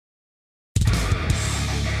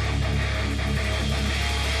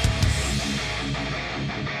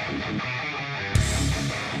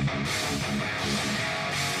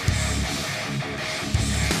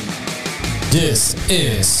This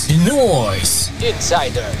is Noise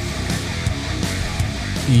Insider.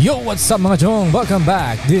 Yo, what's up mga chong? Welcome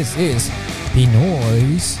back. This is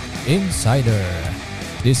Pinoy's Insider.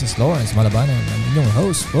 This is Lawrence Malabanan, ang inyong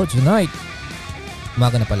host for tonight.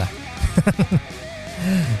 Umaga na pala.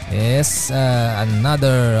 Yes,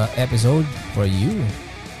 another episode for you.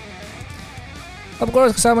 Of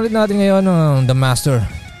course, kasama rin natin ngayon the master,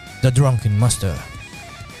 the drunken master,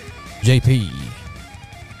 JP.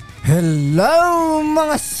 Hello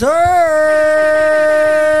mga sir!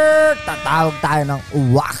 Tatawag tayo ng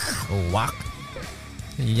uwak. Uwak.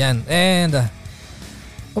 Yan. And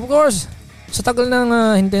of course, sa tagal ng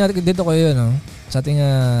hintay natin dito kayo, no? Sa ating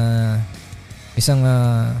isang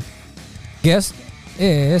guest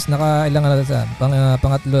is nakailang natin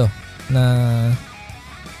pangatlo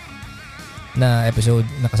na episode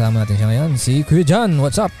na kasama natin siya ngayon. Si Kuya John,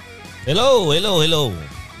 what's up? Hello.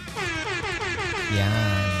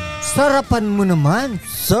 Yan. Sarapan mo naman,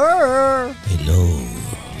 sir! Hello.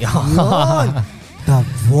 Yan! The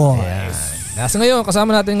voice. Nasa ngayon,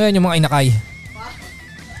 kasama natin ngayon yung mga inakay.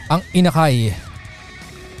 Ang inakay.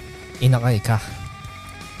 Inakay ka.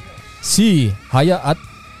 Si Haya at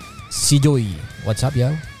si Joy. What's up,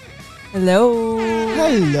 yo? Hello.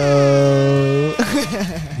 Hello!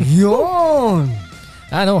 Yun!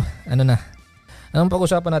 Ano na? Anong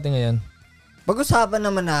pag-usapan natin ngayon? Pag-usapan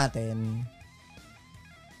naman natin,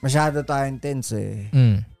 masyado tayo intense eh.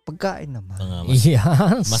 Pagkain naman.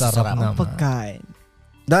 Yan, sarap naman. Pagkain.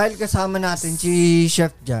 Dahil kasama natin si Chef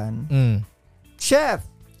dyan. Chef!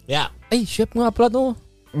 Yeah. Ay, chef nga pala to.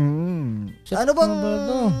 Chef Ano bang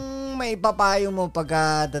may papayo mo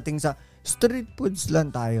pagdating sa street foods lang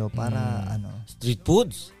tayo para Street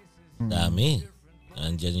foods. Dami.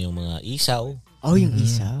 Andyan yung mga isaw. Oh, yung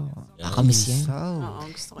isaw. Nakamiss yan.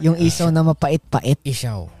 Isaw. Yung isaw na mapait-pait.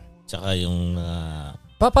 Isaw. Tsaka yung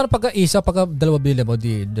Paano pagka-isa, pagka-dalawa bili mo,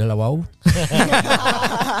 di dalawaw?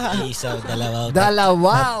 isaw, dalawaw.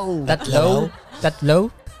 Dalawaw!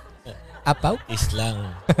 Tatlo? Apaw?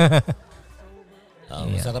 Islang.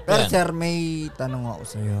 Yeah. Sarap Pero yan. sir, may tanong ako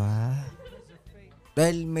sa'yo ha.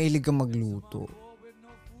 Dahil mahilig ka magluto.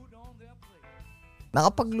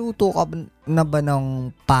 Nakapagluto ka na ba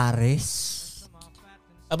ng pares?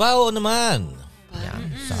 Abao naman.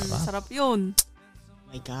 Yan, sarap. Sarap yun.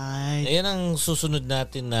 My God. Ayan ang susunod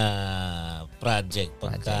natin na project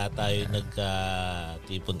pagka tayo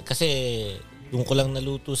nagkatipon. Kasi doon ko lang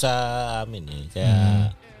naluto sa amin eh.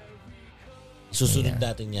 Kaya susunod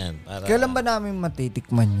natin yan. Para, Kailan ba namin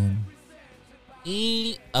matitikman yun?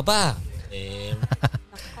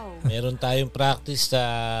 meron tayong practice sa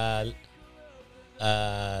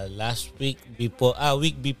last week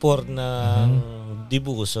before ng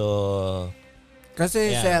dibu. So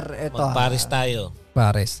Kasi ayan, sir, ito magpares tayo.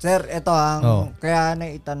 Pares. Sir, ito kaya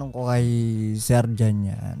naitanong ko kay Sir Jan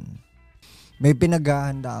yan. May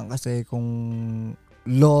pinaghahandaan kasi kung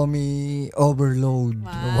lomi overload.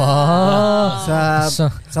 Wow.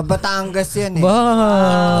 Sa Batangas yan eh.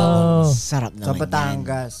 Wow. Sarap naman Sa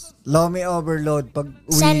Batangas. Lomi overload pag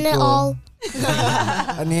uwi ko.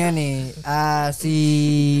 Ano yan eh. Si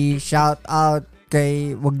shout out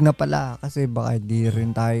kay wag na pala kasi baka di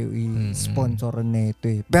rin tayo i-sponsor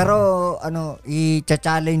nito eh. Pero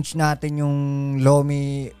i-challenge natin yung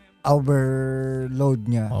Lomi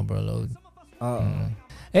overload niya. Overload. Oo.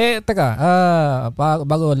 Teka,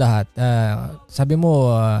 bago lahat, sabi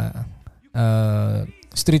mo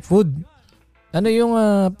street food. Ano yung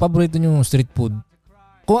paborito niyong street food?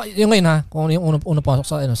 Kung yung ngayon ha, kung yung una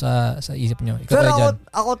pasok sa isip niyo. Ikaw Sir,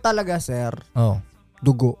 ako talaga sir.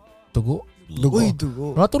 Dugo. Dugo? Uy,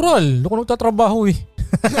 dugo. Natural. Doon ko nagtatrabaho eh.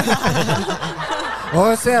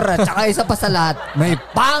 Sir, at saka isa pa sa lahat, may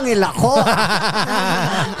pangil ako.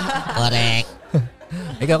 Correct.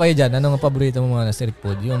 Ikaw kayo dyan, anong paborito mo mga street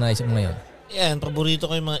food? Yung naisip mo ngayon? Yan,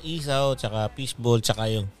 paborito ko yung mga isaw, tsaka fishball,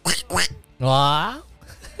 tsaka yung Wow!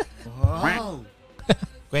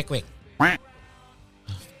 kwek-kwek.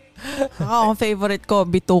 Ako, favorite ko,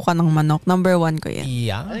 bituka ng manok. Number 1 ko yan.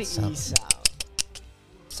 Iyan.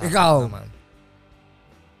 Ikaw.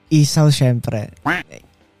 Isaw, syempre.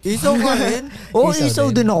 Isaw ka rin?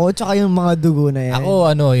 Isaw din ako, tsaka yung mga dugo na yan.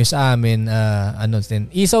 Ako, yung sa amin,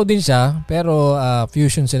 isaw din siya, pero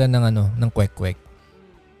fusion sila ng kwek-kwek.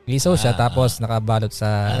 Isaw siya, tapos nakabalot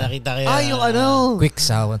sa Nakita ko yan. yung quick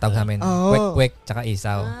saw, ang tawag namin. Kwek-kwek, tsaka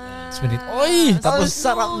isaw. Oy! Tapos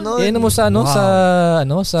sarap nun. Yan mo sa ng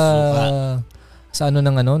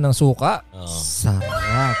suka.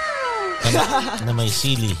 Sarap. Na may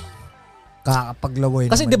sili. Kakapaglaway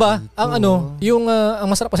Kasi 'di ba, ang ang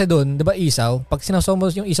masarap kasi doon, 'di ba, isaw, pag sinasaw mo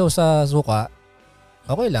yung isaw sa suka,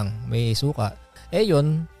 okay lang, may suka.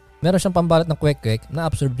 Yun, meron siyang pambalot ng kwek-kwek na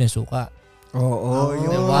absorb niya yung suka. Oo,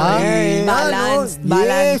 yun. Diba? Balanced.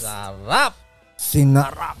 Yes. Sarap!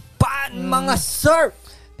 Sinarapan, mga sir!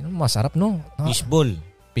 Masarap, no? Fishball.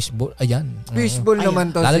 Fishball. Ayan. Fishball naman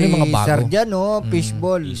to Lalo si yung mga bago. Sir Jan, no?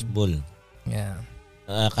 Fishball. Fishball. Yeah.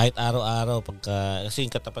 Kahit araw-araw kasi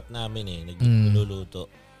yung katapat namin nagluluto.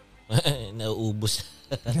 Nauubos.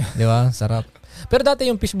 Di ba? Sarap. Pero dati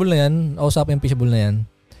yung fishball na yan, usapin yung fishball na yan,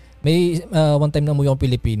 may one time na umuwi akong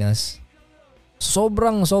Pilipinas,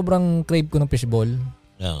 sobrang crave ko ng fishball.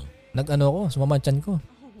 Yeah. Nag-ano ako, sumama ang tiyan ko.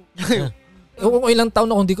 Kung ilang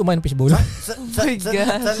taon ako hindi kumain ng fishball. Saan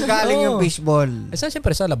galing yung fishball?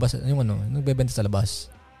 Siyempre sa labas, yung nagbebenta sa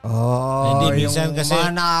labas. Hindi, minsan yung kasi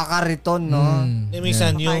mga nakakariton, no?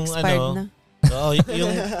 minsan yung Expired na.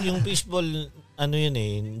 yung fishball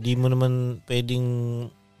hindi mo naman pwedeng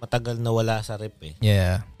matagal na wala sa rep eh.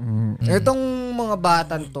 Yeah. Itong mga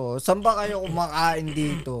batan to, saan ba kayo kumakain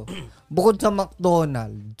dito? Bukod sa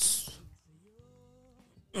McDonald's.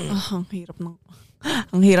 Ang hirap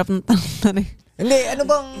ng tanong. Hindi, ano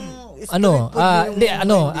bang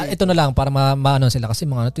ito na lang para maano sila kasi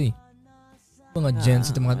mga to eh. Mga gents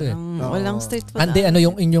ito mga to eh. Walang street food. Hindi,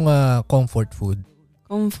 yung inyong comfort food?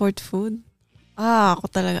 Comfort food? Ako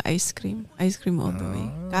talaga ice cream. Ice cream all the way.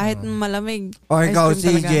 Kahit malamig. O ikaw, ice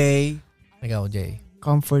cream CJ. Ikaw, Jay.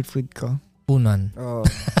 Comfort food ko. Punan. Oh.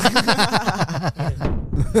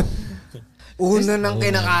 Una ng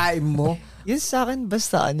kinakain mo. Yun sa akin,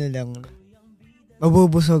 basta ano lang.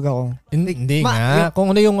 Mabubusog ako. Hindi nga. Kung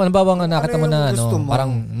ano yung, nakita mo na,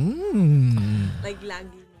 parang, Like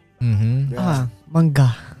lagi. Mangga.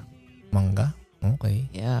 Mangga? Okay.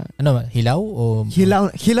 Yeah. Ano, hilaw o?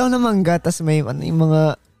 Hilaw na mangga, tas may yung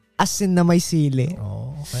mga asin na may sili.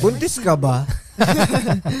 Oh, okay. Buntis ka ba?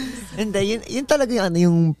 Hindi, yun talaga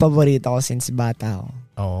yung paborito ko since bata ako.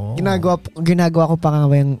 Oh. Ginagawa ko pa nga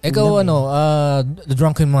yung... Ikaw, the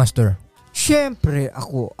drunken master. Siyempre,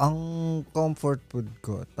 ako, ang comfort food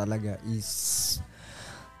ko talaga is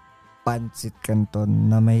pancit canton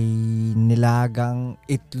na may nilagang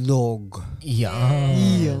itlog.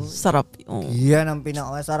 Yeah. Sarap. Yan ang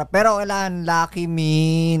pinakamasarap. Pero kailangan Lucky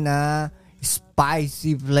Me na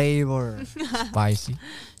spicy flavor. Spicy.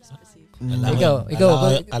 Ikaw,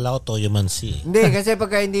 ko toyo mansi. Hindi, kasi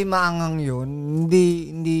pagka hindi maangang yun,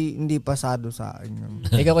 hindi pasado sa akin yun.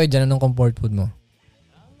 Ikaw kayo dyan, anong comfort food mo?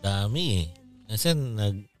 Dami eh. Kasi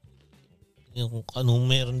yung anong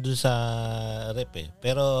meron dun sa rep eh.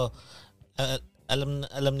 Pero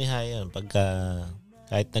alam ni Hayan pagka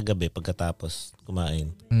kahit na gabi pagkatapos kumain.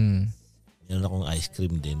 Meron akong ice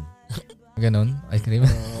cream din. Ganon? Ice cream?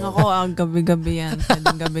 Ako, gabi-gabi yan.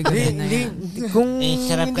 Gabi-gabi na yan.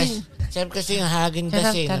 Sarap kasi yung hagin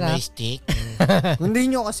kasi na may stick. Kung di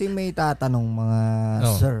nyo kasi may tatanong mga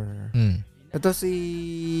sir. Ito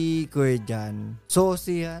si Kuya Jan.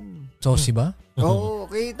 Saucy yan. Saucy ba? Oo,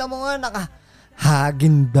 kita mo nga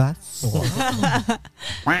Häagen-Dazs.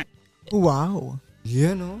 Wow.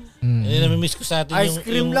 Yan o. Namimiss ko sa atin Ice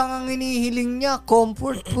cream lang ang inihiling niya.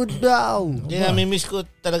 Comfort food daw. Namimiss ko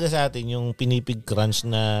talaga sa atin yung pinipig crunch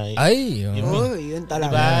na... Ay! Yun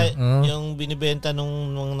talaga. Diba? Yung binibenta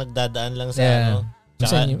nung nagdadaan lang sa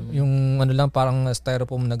Tsaka, yung lang parang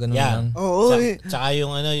styrofoam na gano'n lang. Oo. Tsaka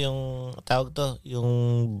yung yung tawag to, yung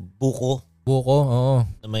buko. Buko, oo.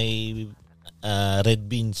 Na may red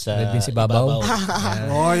beans sa ibabaw.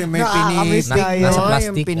 Yung may pinipig. Nasa plastic.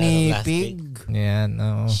 Yung pinipig. Yan,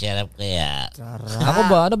 oo. Sarap kaya. Ako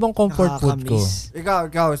ba? Ano bang comfort food ko?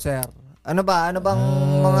 Ikaw, sir. Ano bang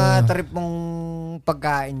mga trip mong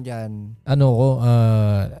pagkain dyan?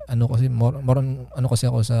 Kasi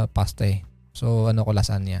ako sa pasta eh. So,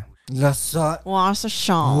 lasagna. Wow, sa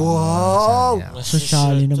siya. Wow!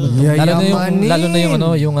 Socially naman. Lalo na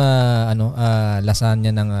yung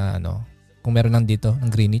lasagna ng kung meron lang dito,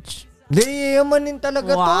 ng Greenwich. Yayamanin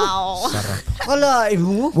talaga to. Wow. Sarap. Kalain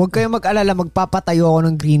mo? Huwag kayo mag-alala, magpapatayo ako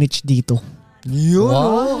ng Greenwich dito. Yun,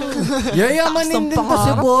 wow. Yayamanin din to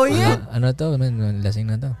si Boyet. Ano to? Lasing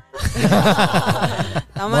na to.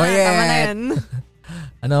 Tama na yan.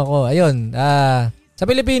 Ayun. Sa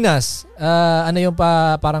Pilipinas, yung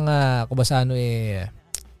parang kubasano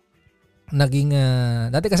naging,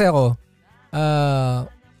 dati kasi ako,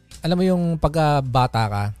 alam mo yung pagkabata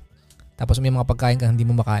ka, tapos may mga pagkain ka hindi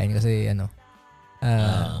mo makain kasi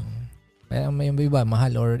may iba,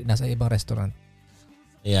 mahal or nasa ibang restaurant.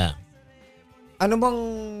 Yeah. Ano bang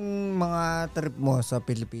mga trip mo sa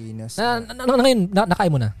Pilipinas? Ngayon,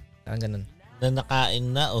 nakain mo na. Ganun. Na nakain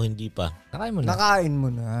na o hindi pa? Nakain mo na. Nakain mo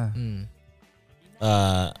na.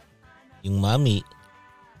 Yung mami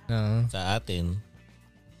sa atin,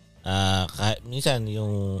 minsan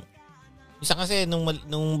yung Isa kasi,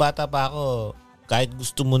 nung bata pa ako, kahit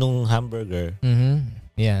gusto mo nung hamburger,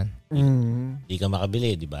 Yan. hindi ka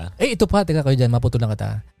makabili, di ba? Ito pa, teka kayo dyan, maputol lang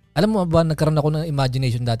kita. Alam mo ba, nagkaroon ako ng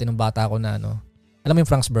imagination dati nung bata ako na alam mo yung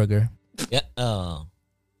Frank's Burger? Yeah,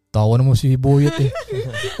 Tawa na mo si Boyot eh.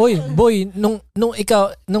 Hoy, boy, nung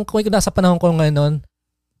kung ikaw nasa panahon ko ngayon,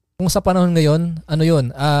 kung sa panahon ngayon, ano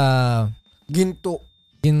yun? Ginto.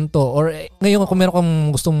 Or ngayon kung meron kang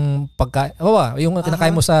gustong pagkain, yung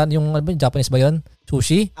kinakain mo sa, yung Japanese ba yun?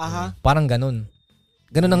 Sushi? Parang ganun.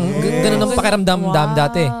 Ganun ang pakiramdam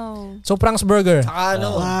dati. So, Frank's Burger. Saka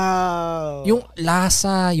Wow. Yung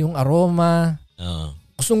lasa, yung aroma.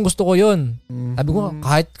 Gusto ko yun. Sabi ko,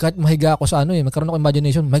 kahit mahiga ako sa magkaroon ako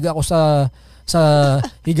imagination, mahiga ako sa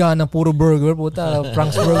higaan ng puro burger, puta,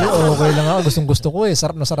 Frank's Burger, okay lang ako. Gusto ko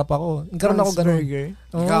sarap na sarap ako. Nagkaroon ako ganun.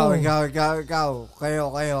 Ikaw.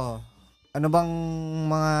 Kayo. Ano bang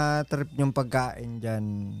mga trip niyong pagkain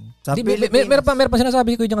dyan? Sa Pilipinas? Meron pa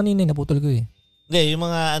sinasabi ko dyan kanina, naputol ko eh. Hindi, yung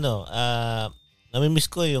mga namimiss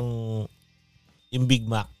ko yung Big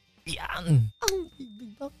Mac. Yan. Ang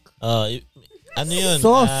Big Mac. Ano yun?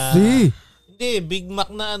 Saucy. Hindi, Big Mac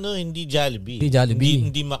na hindi Jollibee. Hindi Jollibee.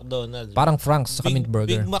 Hindi McDonald's. Parang Frank's sa Mint Burger.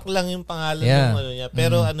 Big Mac lang yung pangalan ng niya.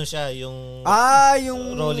 Pero siya, yung yung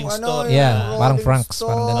Rolling Store. Yeah, parang Frank's.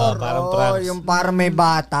 Parang ganun. Parang Frank's. Yung parang may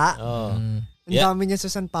bata. Ang dami niya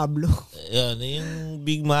sa San Pablo. Yun, yung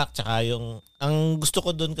Big Mac, tsaka ang gusto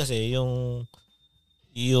ko doon kasi, yung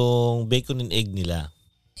bacon and egg nila.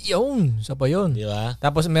 Yun, isa pa yun. Di ba?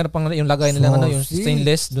 Tapos meron pang yung lagay nila yung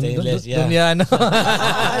stainless. Stainless, Doon yan.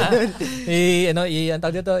 Ang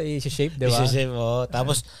tawag dito, i-shape, di ba? I-shape,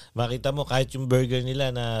 Tapos makita mo kahit yung burger nila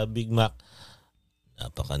na Big Mac,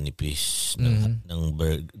 napakanipis yung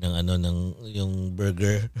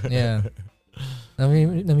burger. Yeah.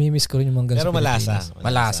 Namimiss ko rin yung mga ganun. Pero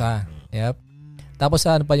Malasa. Yep. Tapos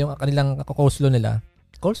ano pa yung kanilang coleslaw nila.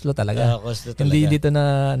 Coleslaw talaga. Coleslaw talaga. Hindi dito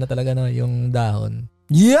na talaga yung dahon.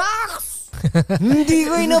 Yaks! Hindi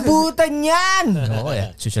ko inabutan yan! Oo,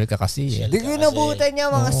 social ka kasi. Hindi ko inabutan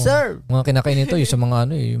yan, mga sir. Mga kinakain nito, yung sa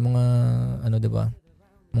mga yung mga, di ba?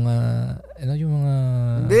 Mga, yung mga...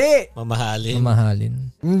 Hindi. Mamahalin.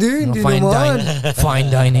 Hindi fine naman. dining. Fine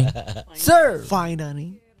dining. Sir! Fine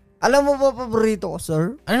dining. Alam mo ba paborito ko,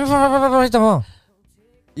 sir? Ano yung paborito mo?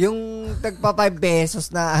 Yung tagpa 5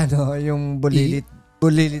 pesos na yung bulilit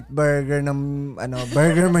burger ng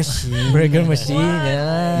burger machine. Burger machine,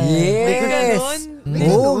 yan. Yes.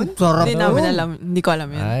 Sarap. Hindi ko alam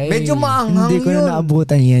yan. Ay, Medyo maanghang Hindi ko yun. na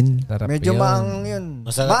naabutan yan. Medyo maanghang yun.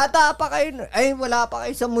 Masarap. Bata pa kayo. Ay, wala pa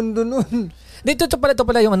kayo sa mundo nun. Dito ito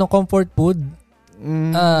pala yung comfort food.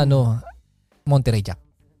 Monterey Jack.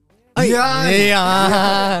 Ay,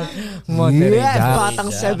 yan. Monterey Yes, Jack. Batang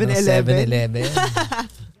 7-Eleven.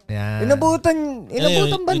 Yan. Inabutan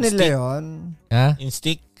ba nila yun? Ha?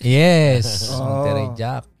 In-stick. Yes. Oh. Monterey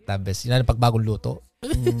Jack. Tabes. Yun pag bagong luto.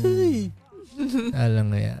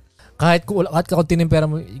 Alam nga yan. Kahit kakunti ng pera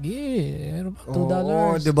mo, $2.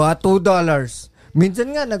 Oo, diba? $2.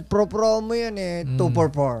 Minsan nga, nagpro-promo yan 2 for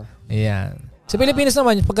 4. Ayan. Sa Pilipinas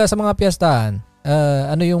naman, pagka sa mga piestahan,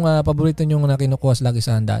 ano yung paborito nyo na kinukuha lagi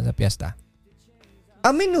sa handa sa piesta?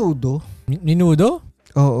 Menudo. Menudo?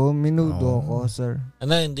 Oo, menudo ako, sir.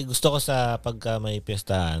 Hindi gusto ko sa pagka may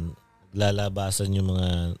piestahan, lalabasan yung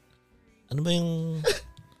mga, ano ba yung,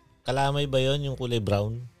 kalamay ba yon yung kulay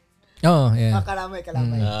brown? Oo, yeah. Kalamay.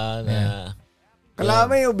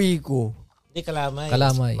 Kalamay o biko? Hindi, kalamay.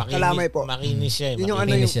 Kalamay po. Makinis siya. Yun yung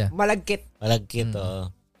Makinis siya. malagkit. Malagkit,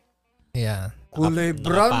 oo. Yeah. Kulay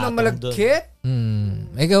brown na malagkit?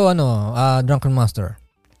 Ikaw Drunken Master?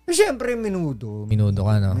 Siyempre, menudo. Menudo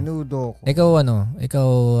ka, no? Menudo ko.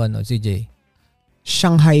 Ikaw, CJ?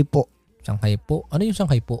 Shanghai po. Shanghai po? Ano yung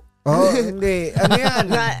Shanghai po? Hindi. Ano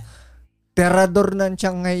yan? Terador ng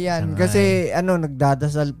Shanghai yan. Kasi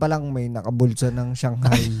nagdadasal pa lang may nakabulsa ng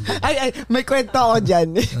Shanghai. ay, may kwento ako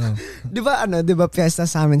dyan. Di ba fiesta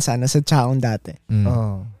sa amin sa Chaong dati?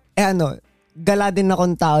 Gala din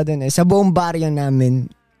akong tao dun Sa buong baryo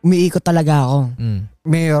namin, umiikot talaga ako.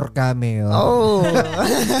 Mayor ka, mayor. Oo.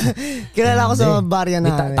 Kilala ko sa baryo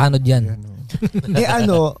namin. Tanod yan.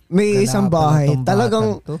 May isang bahay.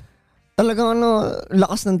 Talagang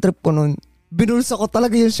lakas ng trip ko nun. Binulsa ko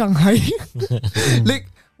talaga yung Shanghai.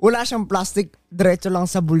 Like, wala siyang plastic. Diretso lang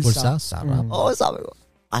sa bulsa. Bulsa? Sarap. Oo, sabi ko.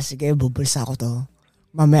 Sige, bubulsa ko to.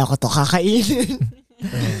 Mamaya ko to kakainin.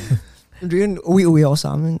 Yun, uwi-uwi ako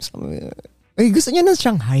sa amin. Sabi, gusto niya ng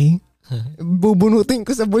Shanghai? Bubunutin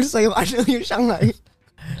ko sa bulsa yung Shanghai.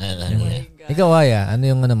 Ikaw, Aya,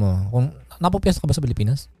 ano yung mo? Kung napupiesta ka ba sa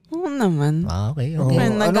Pilipinas? naman. Okay.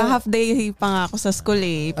 Nag-half day pa nga ako sa school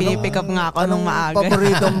eh. Pinipick up nga ako nung maaga. Anong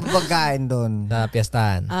paboritong pagkain doon? Sa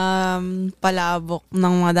piyestahan. Palabok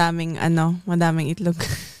ng madaming itlog.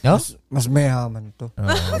 No? Mas mayaman to.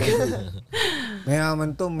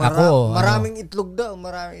 Mayaman to. Maraming itlog daw.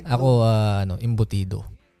 Maraming itlog. Ako, imbutido.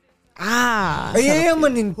 Ay,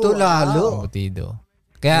 yamanin to lalo. Imbutido.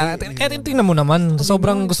 Kaya tingnan mo naman,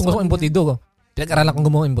 sobrang gusto ko imbutido. Pinag-aralan kong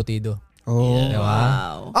gumawa imbutido. Oh. Diba?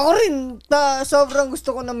 Wow. Ako rin, sobrang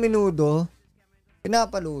gusto ko ng menudo.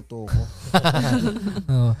 Pinapaluto ko.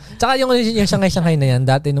 Tsaka yung Shanghai na yan,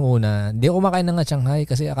 dati nung una, di ako kumakain ng Shanghai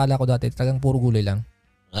kasi akala ko dati talagang puro gulay lang.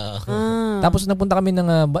 Tapos nagpunta kami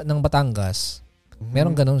ng Batangas.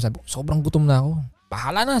 Meron ganun, sabi ko, sobrang gutom na ako.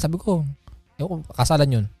 Bahala na, sabi ko.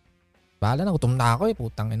 Kasalan yun. Bahala na, gutom na ako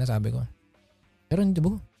putang ina, sabi ko. Pero hindi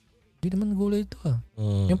ba? Hindi naman gulay ito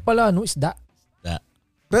Yung pala, isda.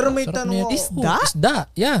 Pero may tanong ako. Isda,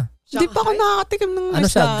 yeah. Hindi pa ako nakakatikim ng isda. Ano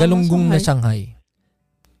siya, galunggong na Shanghai.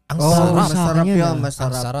 Ang sarap. Masarap yan.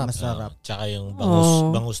 Masarap. Masarap. Tsaka yung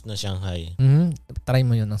bangus na Shanghai. Try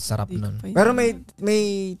mo yun, ang sarap nun. Pero may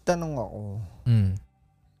tanong ako.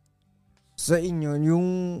 Sa inyo, yung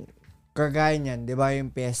kagaya niyan, di ba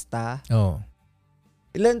yung piyesta? Oo.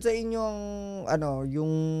 Ilan sa inyo ang,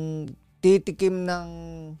 yung titikim ng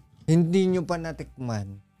hindi nyo pa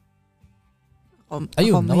natikman?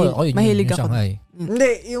 Ayun, mahilig ako. Shanghai.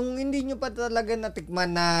 Hindi, yung hindi nyo pa talaga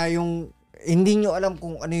natikman na yung hindi nyo alam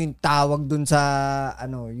kung ano yung tawag dun sa,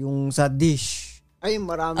 yung sa dish. Ay,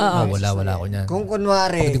 marami. Wala ako niyan. Kung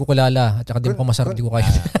kunwari. Hindi ko kilala. At saka di ko masarap, di ko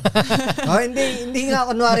kaya. Hindi nga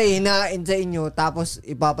kunwari, hinain sa inyo, tapos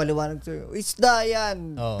ipapaliwanag sa inyo, isda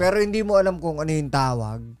yan. Pero hindi mo alam kung ano yung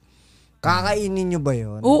tawag. Kakainin nyo ba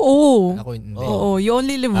yun? Oo. Ako, hindi. Oo, you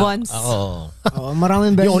only live once. Ako.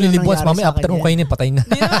 Maraming beses You only live once, nangyari mami. sa After akin kung kainin, patay na.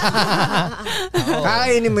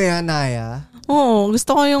 Kakainin mo yan, Naya? Oo,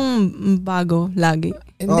 gusto ko yung bago, lagi.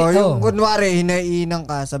 Yung kunwari, hinainan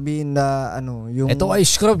ka, sabihin na, yung... Ito ay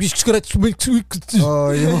scratch.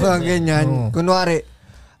 yung mga ganyan. Kunwari,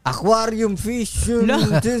 aquarium fish,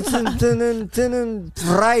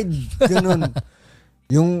 fried, ganun.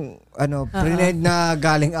 Yung, pre-made na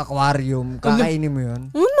galing aquarium, kakainin mo yun?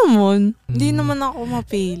 Oo naman. Hindi naman ako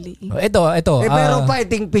mapili. Ito. Pero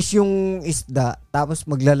fighting fish yung isda, tapos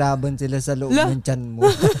maglalaban sila sa loob ng tiyan mo.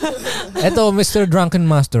 Ito, Mr. Drunken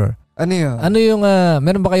Master. Ano yun? Ano yung,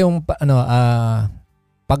 meron ba kayong,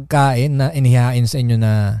 pagkain na inihain sa inyo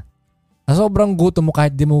na sobrang gutom mo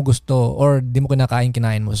kahit di mo gusto or di mo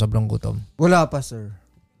kinain mo sobrang gutom? Wala pa, sir.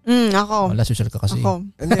 Ako. Wala, social ka kasi. Ako.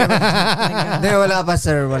 Hindi, wala pa,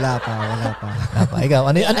 sir. Wala pa. Ikaw,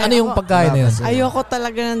 ano yung pagkain na yun? Ayoko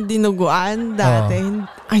talaga ng dinuguan dati.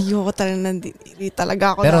 Ayoko talaga ng hindi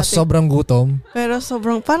talaga ako Pero dati. sobrang gutom? Pero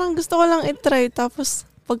sobrang, parang gusto ko lang i-try. Tapos,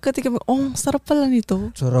 pagkatikim, sarap pala nito.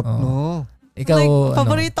 Sarap, no? Ikaw,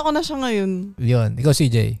 paborito ko na siya ngayon. Yun. Ikaw,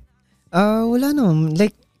 CJ? Wala naman.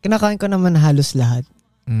 Like, kinakain ko naman halos lahat.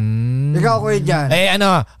 Ikaw, Kuya Jan.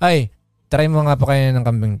 Try mo nga pa kayo ng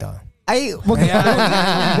kambing to. Ay, wag Yan.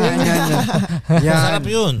 Sarap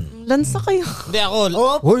yun. Lansa kayo. Hindi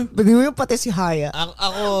ako. Pwede mo yung pati si Haya.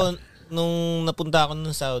 Ako, nung napunta ako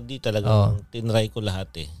ng Saudi, talagang tinry ko lahat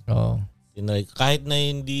Tinry ko. Kahit na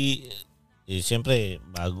hindi, siyempre,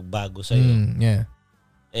 bago sa'yo. Yeah.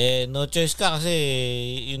 No choice ka kasi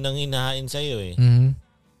yun ang hinahain sa'yo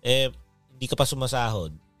hindi ka pa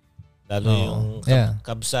sumasahod. Lalo yung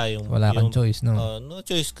kabsa, yung... Wala kang choice, no? No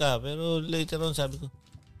choice ka. Pero later on, sabi ko,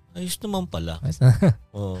 ayos naman pala.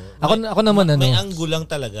 Ako naman, may anggo lang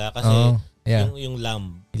talaga kasi yung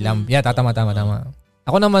lamb. Yeah, tama.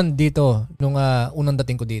 Ako naman dito, nung unang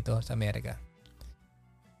dating ko dito sa Amerika,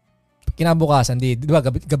 kinabukasan, di ba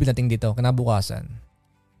gabi nating dito, kinabukasan,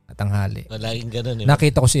 at tanghali. Laging ganun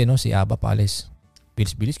Nakita ko si Aba Palace.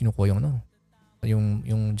 Bilis, kinukuha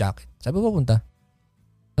yung jacket. Sabi ko, punta.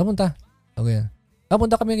 Okay.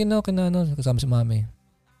 Punta kami kasama si mami.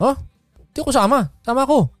 Hindi ko sama. Sama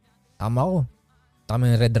ako. Kami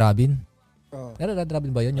ng Red Robin. Red Robin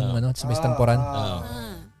ba yun? Yung sa Miss Tamporan?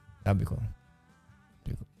 Sabi ko.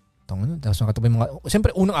 Tapos nakatabi mga... Siyempre,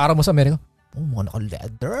 unang araw mo sa Amerika. Mga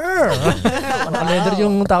naka-leather. Naka-leather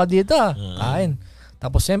yung tao dito. Kain.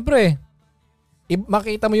 Tapos siyempre,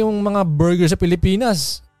 makita mo yung mga burger sa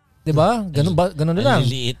Pilipinas. Diba? Ganun na lang.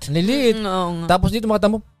 Liliit. Tapos dito makita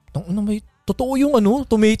mo, may totoo yung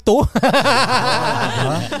tomato.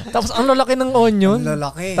 Tapos ang lalaki ng onion. Ang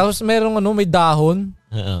lalaki. Tapos merong may dahon.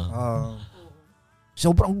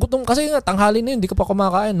 Sobrang gutom kasi tanghali na yun, hindi ka pa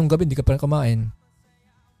kumakain. Nung gabi, hindi ka pa kumain.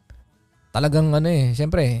 Talagang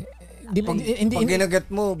siyempre, hindi pag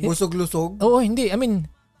ginagat mo, busog-lusog? Oo, hindi. I mean,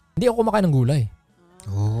 hindi ako kumakain ng gulay.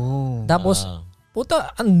 Tapos,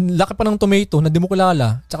 puta, ang laki pa ng tomato na di mo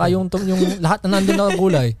kilala. Tsaka yung lahat na nandun na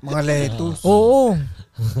gulay. Mga lettuce. Oo.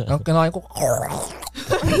 Ang kinain ko.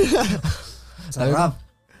 Sarap.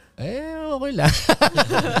 Okay lang.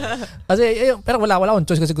 Kasi, pero wala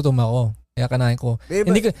akong choice kasi gutom ako. Kaya kanain ko. Diba?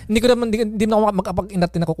 Hindi ko naman, hindi na ako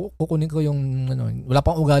magkapag-inat na kukunin ko yung, wala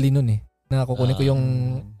pang ugali nun eh. Na kukunin ko yung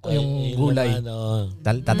gulay.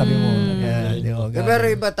 Tatabi mo. Pero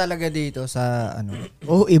iba talaga dito sa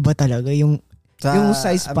Iba talaga. Yung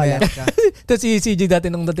size pala. Tapos si CJ dati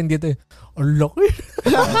nung dating dito eh. Ang laki.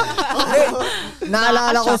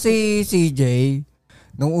 Naalala ko si CJ.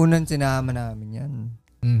 Nung unang sinama namin yan.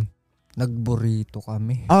 Nagburrito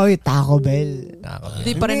kami. Taco Bell.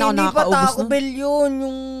 Hindi pa rin ako Hindi pa nakakaubos Taco Bell yun.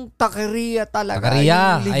 Yung takeria talaga.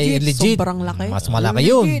 Takeria. Ay legit. Sobrang laki. Mas malaki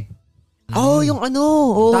yun. Yung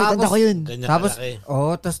tanda ko yun.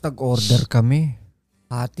 Tapos nag-order kami.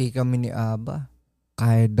 Hati kami ni Aba.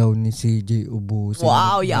 Kaya daw ni CJ ubusin.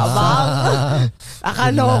 Wow, yabang.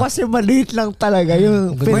 Akala ko kasi maliit lang talaga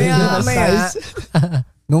yung pinili size.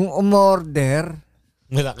 Nung umorder,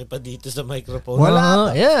 Malaki pa dito sa microphone.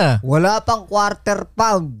 Wala pang quarter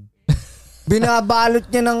pound. Binabalot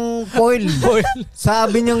niya ng foil.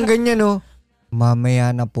 Sabi niyang ganyan,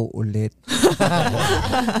 mamaya na po ulit.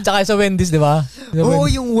 Tsaka sa Wendy's, di ba?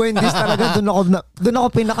 Yung Wendy's talaga, doon ako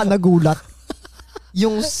pinaka nagulat.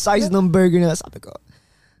 Yung size ng burger nila, sabi ko,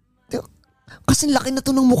 kasi laki na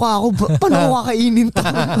to ng mukha ko, paano ko kakainin to?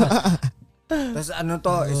 Tapos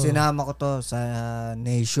isinama ko to sa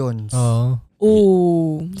Nations.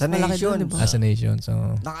 Sa Nations. Diba? Sa Nations,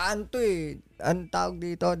 Nakaanto ang tawag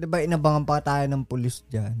dito, di ba inabangan pa tayo ng pulis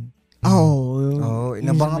dyan?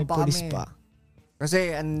 Inabangan pa kami.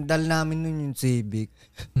 Kasi andal namin nun yung Civic.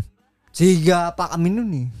 Siga pa kami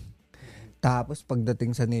nun eh. Tapos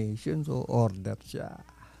pagdating sa Nations, order siya.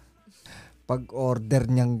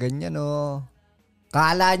 Pag-order niyang ganyan,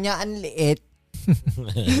 kala niya ang liit.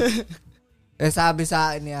 Sabi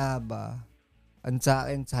sa akin ni Aba, sa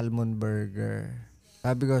akin salmon burger.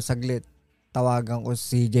 Sabi ko, saglit, tawagan ko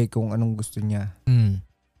si CJ kung anong gusto niya.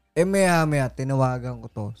 Maya, tinawagan ko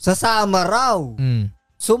to. Sasama raw.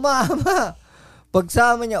 Sumama.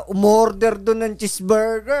 Pagsama niya, umorder doon ng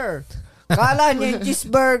cheeseburger. Kala niya yung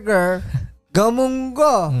cheeseburger,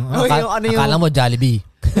 gamunggo. Akala mo Jollibee.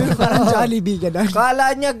 Parang Jollibee ka na.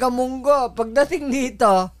 Kala niya gamunggo. Pagdating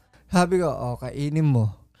dito, sabi ko, kainin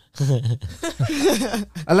mo.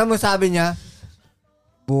 Alam mo, sabi niya,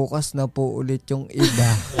 bukas na po ulit yung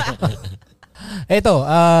iba. Ito,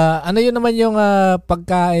 ano yun naman yung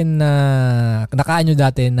pagkain na nakain nyo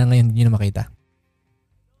dati na ngayon hindi nyo na makita?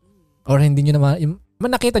 Or hindi nyo na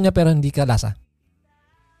nakita nyo pero hindi ka lasa?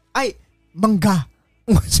 Ay, mangga.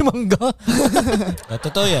 Si mangga?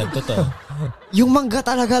 Totoo yan, totoo. Yung mangga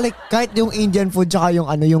talaga, like, kahit yung Indian food, tsaka yung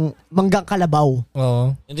yung manggang kalabaw. Oo.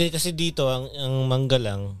 Hindi, kasi dito, ang mangga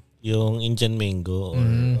lang, yung Indian mango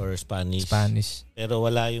or Spanish. Pero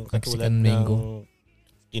wala yung katulad Mexican mango. ng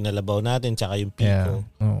kinalabaw natin, tsaka yung pico.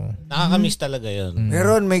 Oo. Nakakamiss talaga yun.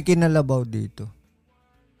 Meron may kinalabaw dito.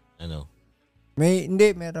 Ano?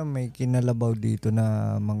 Meron may kinalabaw dito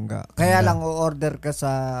na mangga. Kaya lang o-order ka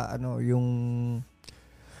sa yung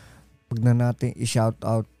pag na natin i-shout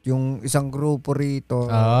out yung isang grupo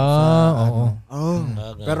rito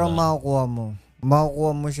pero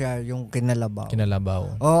makukuha mo siya yung kinalabaw.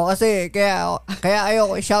 Kasi kaya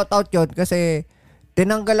ayoko i-shout out yun kasi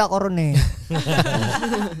tinanggal ako ron eh.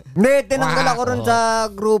 Hindi, tinanggal ako ron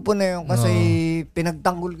sa grupo na yun kasi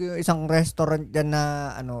pinagtanggol ko yung isang restaurant dyan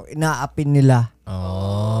na inaapin nila.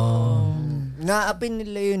 Inaapin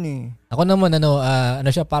nila yun eh. Ako naman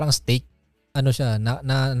siya parang steak.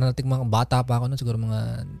 Nanating mga bata pa ako siguro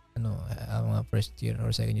mga mga first year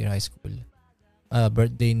or second year high school.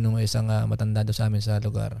 Birthday nung isang matanda doon sa amin sa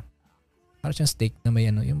lugar. Parang siyang steak na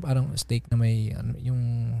may yung parang steak na may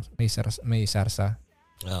yung may sarsa.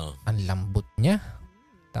 Ang lambot niya.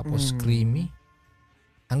 Tapos creamy.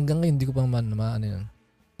 Hanggang ngayon hindi ko pa yun.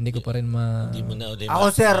 Hindi ko pa rin Hindi mo na ulit.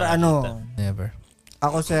 Ako sir, never.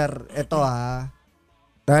 Ako sir, ito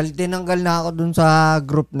dahil tinanggal na ako dun sa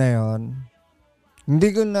group na yon.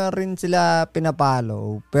 Hindi ko na rin sila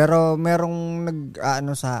pinapollow. Pero merong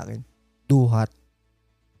sa akin. Duhat.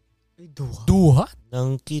 Duhat?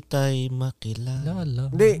 Nang kita'y makilala.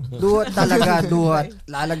 Hindi, duhat talaga, duhat.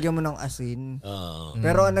 Lalagyan mo ng asin.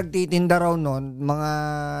 Pero ang nagtitinda raw nun, mga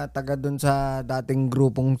taga dun sa dating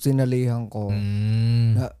grupong sinalihan ko.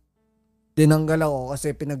 Tinanggal ako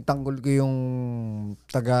kasi pinagtanggol ko yung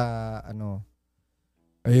taga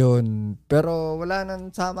ayun. Pero wala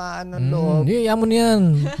nang samaan ng loob. Hindi, mo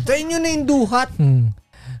niyan. Sa inyo na yung duhat.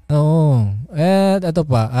 Oo. ito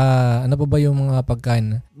pa. Ano pa ba yung mga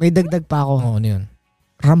pagkain? May dagdag pa ako. Oo, ano yun?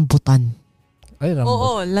 Rambutan. Ay, rambut.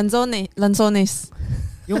 Oo, lanzones.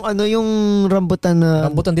 Yung yung rambutan na...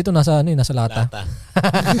 Rambutan dito nasa lata.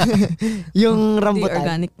 Yung Hindi rambutan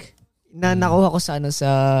organic. na nakuha ko sa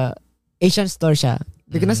sa Asian store siya.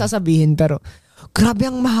 Hindi ko na sasabihin pero grabe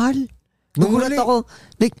ang mahal. Nagulat ako.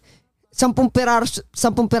 Like, 10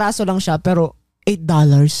 piraso lang siya pero $8.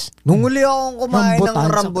 Nung uli akong kumain ng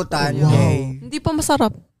rambutan, Wow. Hindi pa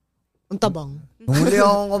masarap. Ang tabang. Nung uli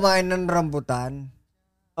akong kumain ng rambutan,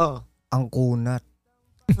 ang kunat.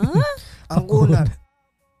 Ang kunat.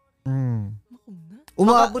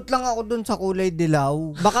 Umabot lang ako dun sa kulay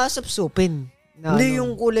dilaw. Baka sapsupin. Hindi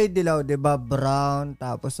yung kulay dilaw, 'di ba? Brown,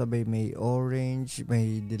 tapos sabay may orange,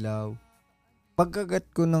 may dilaw. Pagkagat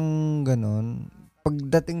ko ng ganon,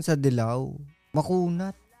 pagdating sa dilaw,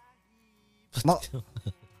 makunat.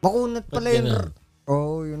 Makunat pala yun.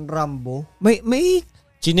 Yung Rambo. May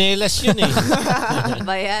Chinelas yun eh.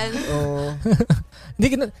 Ba yan? Oo.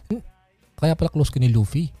 Hindi kaya pala close ko ni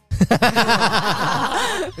Luffy.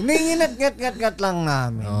 Hindi, ngat lang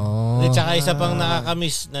namin. Oh. Tsaka isa pang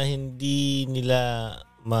nakakamiss na hindi nila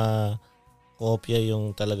makopya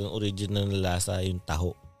yung talagang original na lasa, yung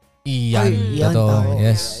taho. Iyan. Totoo.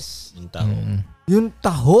 Yes. Yung taho. Yung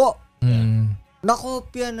taho, Mm.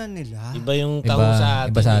 nakopya na nila. Iba yung taho sa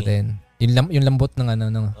atin. Iba sa atin. Yung lambot ng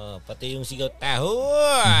Pati yung sigaw, taho!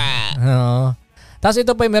 Tapos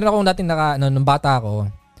ito pa, meron akong dating nung bata ako,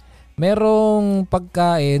 merong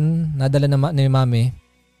pagkain na dala ni mami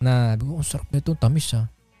na sabi ko, ang sarap nito, tamis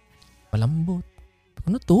malambot.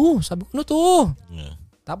 Sabi ko, ano to? Yeah.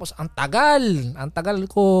 Tapos ang tagal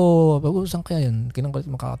ko, saan kaya yun? Kinangkulit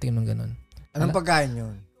makakatingin ng ganun. Anong pagkain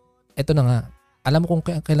yun? Ito na nga, alam mo kung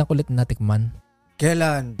kailan kulit natikman?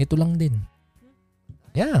 Kailan? Ito lang din.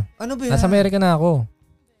 Yeah. Ano ba yan? Nasa Amerika na ako.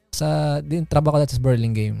 Trabaho ko dati sa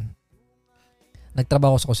Burlingame.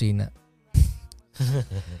 Nagtrabaho ko sa kusina.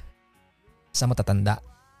 Sa matatanda.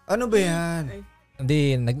 Ano ba yan?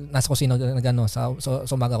 Hindi, nasa kusina, sa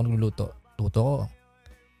umaga ako nagluluto. Luto ko.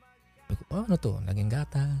 Sabi ko, ano to? Naging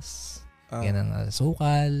gatas. Lagyan ng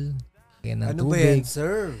sukal. Lagyan ng Ano ba tubig. yan,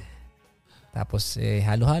 sir? Tapos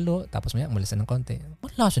halo-halo. Tapos maya, umalisan ng konti.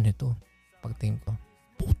 Ano lasa nito? Pagtingin ko.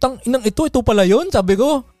 Putang inang ito pala yun. Sabi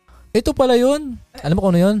ko, ito pala yun. Alam mo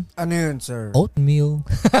kung ano yun? Ano yun, sir? Oatmeal.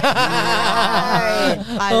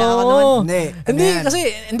 Kala ko naman. Hindi, kasi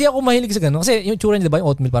hindi ako mahilig sa gano'n. Kasi yung tsura niya, diba, yung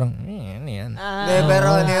oatmeal, parang, ano yan? Hindi, pero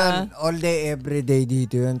ano yun, all day, every day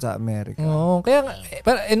dito yun sa Amerika. Oo, kaya,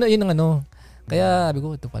 pero yun ang ano. Kaya, sabi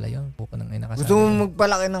ko, ito pala yun. Pupa ng ina kasama. Gusto mo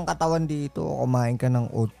magpalaki ng katawan dito, kumain ka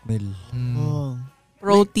ng oatmeal.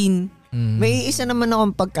 Protein. May isa naman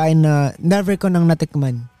akong pagkain na never ko nang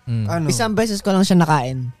natikman. Ano? Isang beses ko lang siya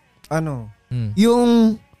nakain. Ano?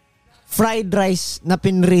 Yung fried rice na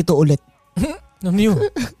pinrito ulit. Ano yun?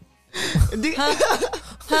 Hindi.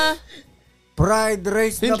 Fried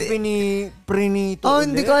rice na prinito ulit?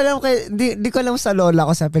 Hindi ko alam di ko alam sa lola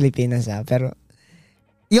ko sa Pilipinas pero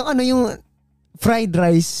yung fried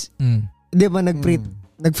rice, di ba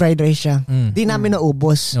nag-fried rice siya. Di namin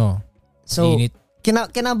naubos. No. So, Init.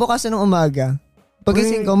 kinabukasan ng umaga,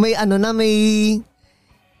 pagising ko, may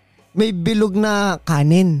bilog na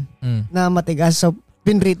kanin na matigas. So,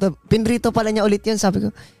 pinrito pala niya ulit yun. Sabi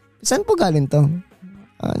ko, saan po galing to?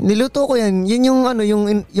 Niluto ko yan. Yun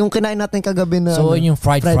yung kinain natin kagabi na. So, yung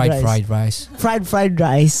fried rice. Fried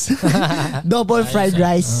rice. Double fried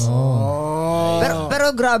rice. Oh.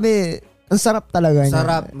 Pero grabe, ang sarap talaga niya.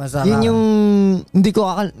 Sarap, masarap. Yun yung hindi ko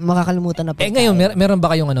makakalimutan na pagkain. Ngayon, meron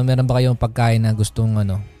ba kayong pagkain na gustong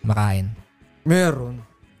makain? Meron.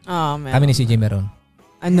 Meron. Kami ni CJ meron.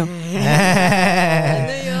 Ano?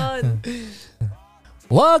 Ano yun?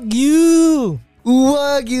 Wagyu!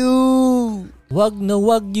 Wag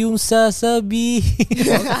yung sasabihin.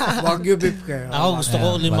 Wagyu beef kayo. Ako gusto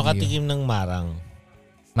ko ulit Wagyu. makatikim ng marang.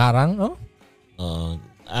 Marang?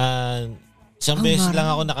 Isang beses lang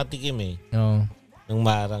ako nakatikim Oo. ng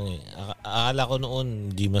marang Akala ko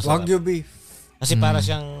noon hindi masarap. Wagyu beef. Kasi para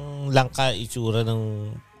siyang langka itsura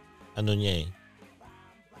ng ano niya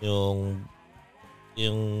yung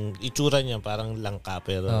itsura niya parang langka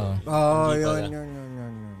pero Yun.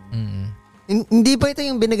 Hindi ba ito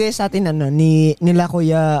yung binigay sa atin nila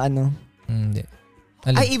kuya Hindi.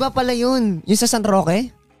 Ay, iba pala yun. Yung sa San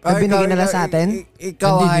Roque? Na binigay nila sa atin?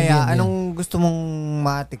 Ikaw, Hindi, Haya, hindi. anong gusto mong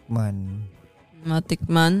matikman?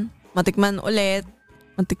 Matikman ulit.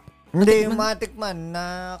 Hindi, yung matikman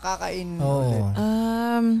na kakain ulit.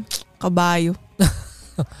 Kabayo.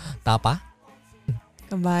 Tapa?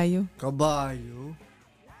 Kabayo. Kabayo.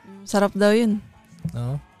 Sarap daw yun.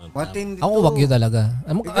 No. Matindi Ako to. wagyu talaga.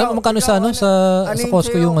 Magkano sa ikaw, sa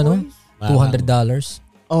Costco yung $200?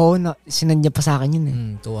 Oo, sinandya pa sa akin yun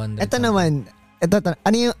eh. 200. Ito naman,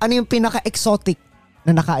 ano yung pinaka-exotic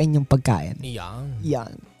na nakain yung pagkain?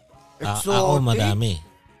 Yan. Ako madami.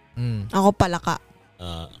 Ako palaka.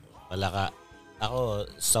 Palaka. Ako,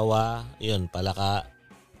 sawa, yun, palaka.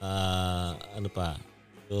 Ano pa?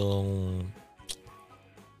 Yung...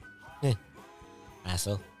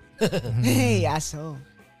 aso. Hey, aso.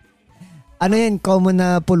 Ano yan? Common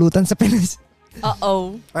na pulutan sa Pinas?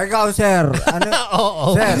 Uh-oh. Ikaw, sir. Ano?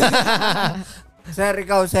 Oo. Sir. Sir,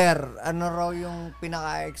 ikaw, sir. Ano raw yung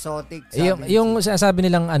pinaka-exotic? Yung sabi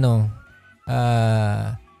nilang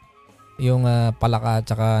yung palaka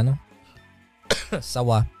tsaka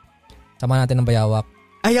sawa. Sama natin ng bayawak.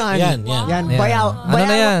 Ayan. Yan. Bayawak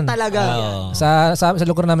na yan? talaga. Sa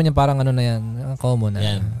lugar namin yung parang ano na yan. Common na.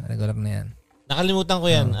 Yan. Regular na yan. Nakalimutan ko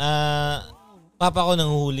yan. Papa ko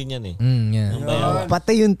nanguhuli niyan eh. Yan. Yung bayawak.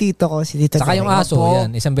 Pati yung tito ko, si Tito. Saka yung aso, Opo.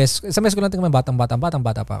 yan. Isang beses ko lang tingnan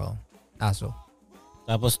batang-bata pa ako. Aso.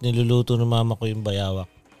 Tapos niluluto ng mama ko yung bayawak.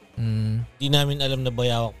 Di namin alam na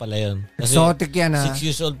bayawak pala yun. Kasi Exotic yan, 6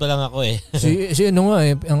 years old pa lang ako eh. si ano nga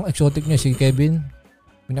eh, ang exotic niya, si Kevin.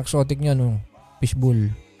 Pinaka-exotic niya, fishbowl.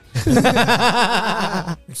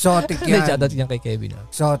 Exotic Hindi, yan. shoutout yan kay Kevin.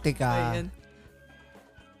 Exotic Ayan.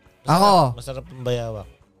 Ako. Masarap yung bayawak.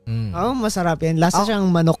 Oo, masarap yan. Lasa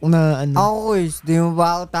siyang manok na ano. Ako, guys, di mo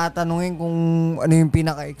ba ako tatanungin kung ano yung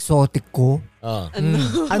pinaka-exotic ko?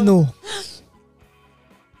 Ano?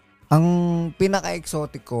 Ang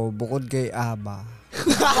pinaka-exotic ko, bukod kay Aba.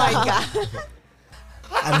 Oh my God.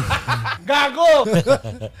 Gago!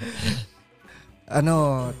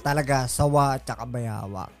 Talaga, sawa at saka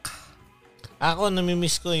bayawak. Ako,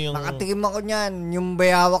 namimiss ko yung... Nakatikim ako niyan, yung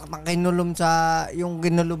bayawak na kinulom sa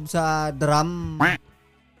drum.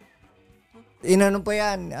 Inano pa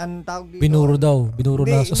yan, ang tawag dito. Binuro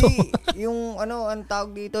na sa Hindi, yung ang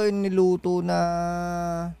tawag dito, yung niluto na...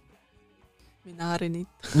 Minarinate.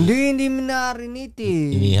 Hindi minarinate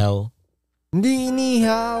eh. Inihaw. Hindi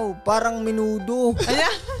inihaw, parang minudo.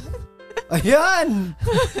 Ayan. Ayan!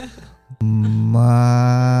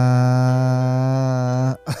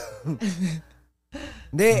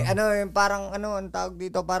 Hindi, yung parang ang tawag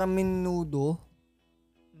dito, parang minudo.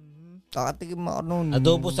 Nakatikim ako noon.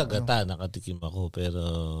 Adobo sa gata, nakatikim ako. Pero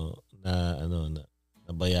na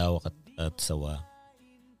bayawak at sawa.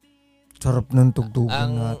 Sarap ng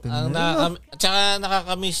tugtugan natin. Tsaka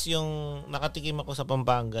nakakamiss yung nakatikim ako sa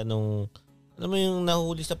Pampanga nung alam mo yung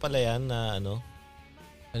nahuli sa palayan na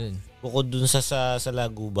Alin? bukod dun sa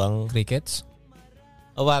lagubang. Crickets?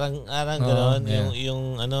 O parang gano'n. yeah.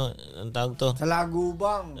 Yung ang tawag to? Sa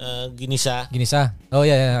lagubang. Ginisa. Oh,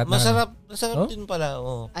 yeah. Masarap din pala.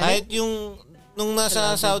 Oh. Kahit yung nung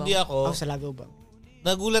nasa Saudi ako, sa Lagubang.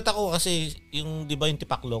 nagulat ako kasi yung di ba yung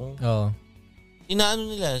tipaklong? Oo.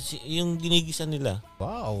 Inaano nila, yung ginigisa nila.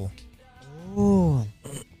 Wow. Oh.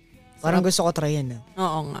 Parang gusto ko try yan.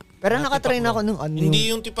 Oo nga. Pero nakatry na ako nung ano. Hindi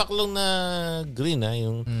yung tipaklong na green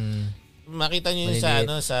yung makita niyo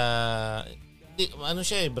yung sa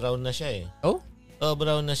siya brown na siya eh. Oh? Oh,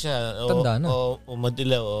 brown na siya. Tanda na. O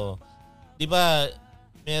madilaw. Di ba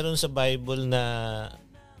meron sa Bible na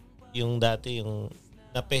yung dati yung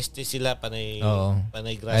napeste sila panay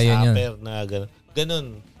grasshopper na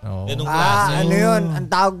ganun. Oh. Ganung klase. Ano yun? Ang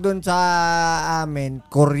tawag doon sa amin,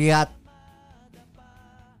 Koryat.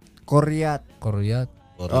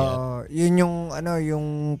 Yun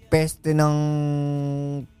yung peste ng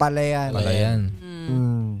palayan.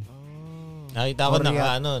 Nakita ko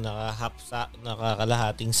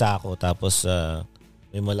nakakalahating sako tapos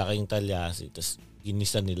may malaking talyasi tapos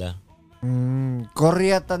ginisa nila.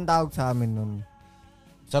 Koryat ang tawag sa amin nun.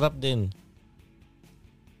 Sarap din.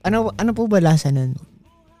 Ano po ba lasa nun?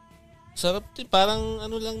 Sarap din. Parang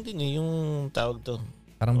lang din yung tawag to.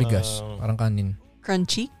 Parang bigas. Parang kanin.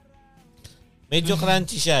 Crunchy? Medyo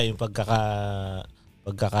crunchy siya yung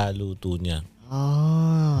pagkakaluto niya.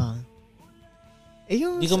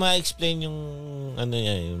 Hindi ko ma-explain yung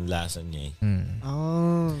yung lasa niya eh.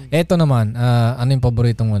 Eto naman, ano yung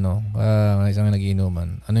paboritong isang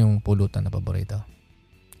nagiinuman? Ano yung pulutan na paborito?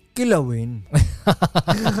 Kilawin.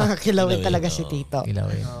 Kilawin talaga si Tito.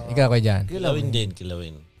 Kilawin. Ikaw kayo dyan? Kilawin.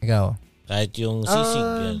 Ikaw? Kahit yung sisig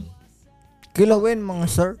yan. Kilawin, mga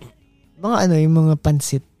sir. Mga yung mga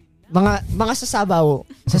pansit. Mga sasabaw.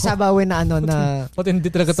 Sasabawin na na... Pati hindi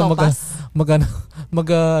talaga ito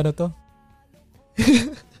to?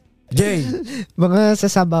 Jay. Mga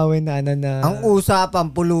sasabawin na na... Ang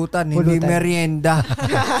usapan, pulutan. Hindi merienda.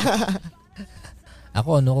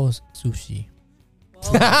 Ako sushi.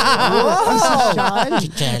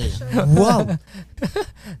 Chichal. Wow.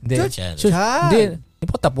 Hindi. Chichal. Hindi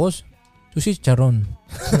pa tapos. Sushi charon.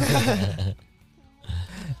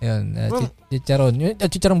 Yan, chicharon.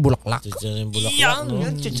 Chicharon bulaklak. Chichal yung bulaklak. No?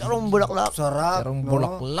 Yan, chicharong bulaklak. Sarap. Chicharon no?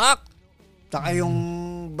 bulaklak. Tsaka yung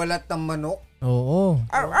balat ng manok. Oo.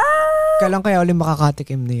 Kailan kaya ulit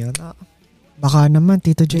makakatikim na yun? Baka naman,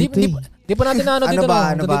 Tito JP. Di pa natin ano dito.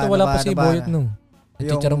 Dito wala pa si Boyot no. Yung-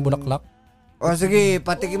 Chicharon bulaklak. O sige,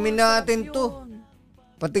 patikimin natin to.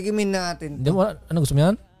 Patikimin natin Hindi to. mo, ano gusto mo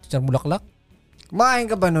yan? Chicharon bulaklak? Kumain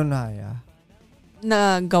ka ba nun, Haya?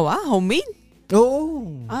 Nagawa? Homemade? Oo.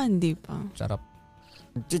 Hindi pa. Sarap.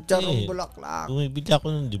 Chicharong bulaklak. Bumibili ako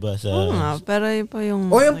nun, di ba? Sa... Oo nga, pero yun pa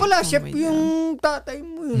yung... O yan pala, like, chef homemade yung tatay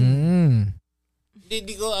mo yun.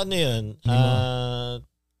 Hindi ko ano yun.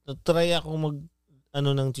 Try ako mag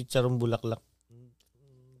ng chicharong bulaklak.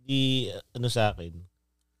 Hindi sa akin.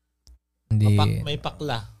 Hindi. May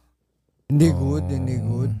pakla. Hindi good, hindi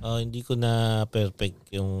good. Hindi ko na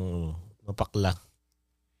perfect yung mapakla.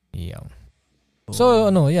 Yeah. So,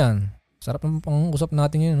 yan. Sarap ng pang-usap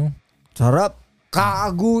natin yun, no? Sarap.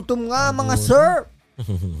 Kaagutom nga, mga sir.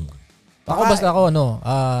 Ako basta ako,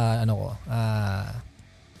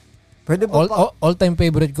 Pwede ba pa? all-time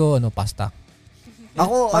favorite ko, pasta.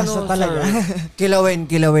 Ako, Pasta talaga. sir,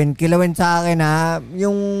 kilawin sa akin, ha?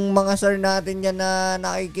 Yung mga sir natin yan na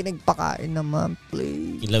nakikinig, pakain naman,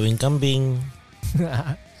 please. Kilawing kambing.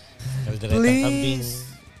 Kalderetang kambing. Please.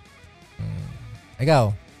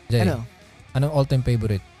 Ikaw, Jay. Ano? Anong all-time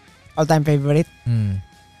favorite? All-time favorite?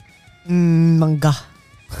 Mangga.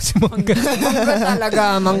 Si Mangga. Mangga talaga,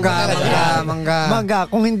 mangga. Mangga.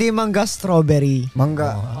 Kung hindi mangga, strawberry.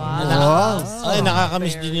 Mangga. Wow. Ay,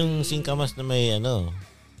 nakakamiss din yung singkamas na may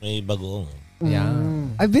bagoong.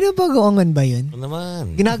 Yan. Ay, binabagoangan ba yun? Ano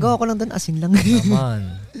naman? Ginagawa ko lang doon, asin lang.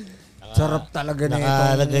 Naman. Sarap talaga na ito.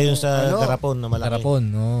 Nakalagay yung sa garapon na malaki. Karapon,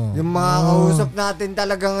 no. Yung mga kausap natin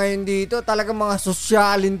talaga ngayon dito, talaga mga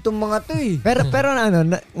sosyalin tong mga to eh. Pero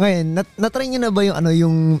ngayon, natry nyo na ba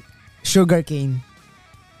yung sugar cane?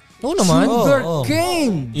 Oo naman. Sugar Oo.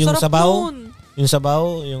 cane. Yung Sarap sabaw? nun. Yung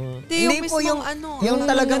sabaw? Yung... Hindi, Hindi yung po mismong yung- ano. yung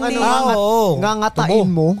talagang ano, oo. Ngangatain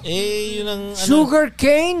mo. Yun ang... Sugar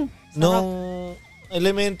cane? Nung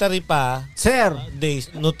elementary pa, Sir.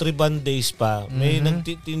 days, Nutriban days pa, may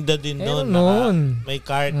nagtitinda din Ayun noon. nun. May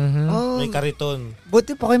cart, Oh, may kariton.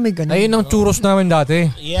 buti pa kayo may ganun. Ayun ang churros namin dati.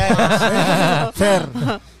 Yes! Sir.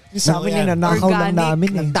 Sa amin yan. ninanakaw lang Organic. namin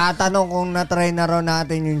eh. Nagtatanong kung na-try na raw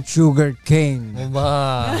natin yung sugar cane.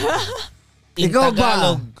 Ba? Ikaw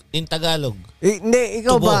ba? In Tagalog. Hindi,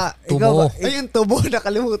 ikaw Tubo. ba? Tubo. Ikaw ba? Ayun, tubo,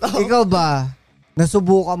 nakalimutan ko. Ikaw ba?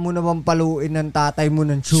 Nasubukan mo na bang paluin ng tatay mo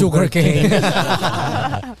ng Sugar cane.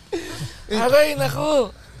 Aray,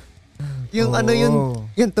 nako! Yung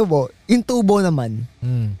yung tubo. Yung tubo naman.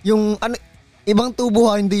 Yung ibang tubo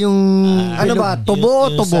ha, hindi yung Ano ba? Tubo o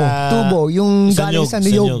tubo? tubo. Yung galing sa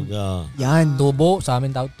niyog. Yan. Tubo, sa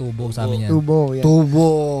amin tawag tubo sa amin yan. Tubo. Yan. Tubo.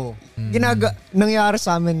 Nangyari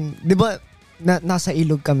sa amin, di ba, nasa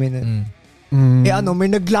ilog kami na. Mm. May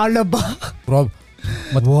naglalaba. Bro,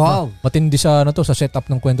 Wow. matindi sa sa setup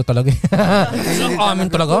ng kwento talaga. Sa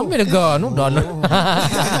amin talaga, may dala.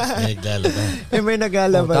 Naglalaba. May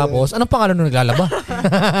naglalaba. Tapos, anong pangalan nung naglalaba?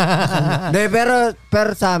 De, pero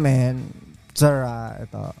sa amin, sir,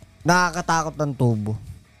 ito, nakakatakot ng tubo.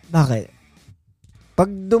 Bakit? Pag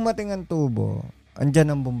dumating ang tubo,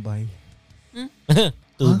 andyan ang Bombay.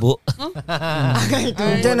 Tubo.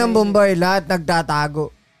 Andyan ang Bombay, lahat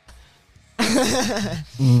nagtatago.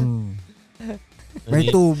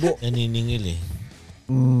 May tubo. Naniningil eh.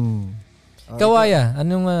 Kawaya,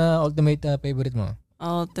 anong ultimate favorite mo?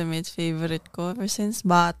 Ultimate favorite ko ever since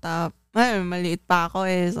bata. Maliit pa ako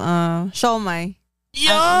is siomai.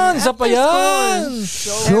 Yan! Sa pa yan!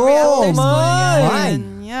 Siomai!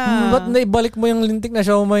 Yeah. Ba't naibalik mo yung lintik na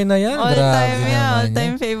siomay na yan? All Grabe time yan. naman All yan.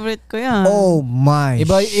 time favorite ko yan. Oh my.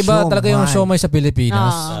 Iba talaga yung siomay sa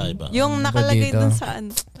Pilipinas. Iba. Yung nakalagay dito. dun sa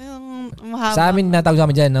yung mahaba. Sa amin, natawag sa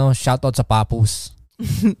amin dyan, shoutout sa papus.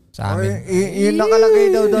 Sa amin. Yung nakalagay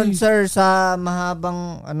daw doon, sir, sa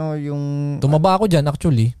mahabang, yung... Tumaba ako dyan,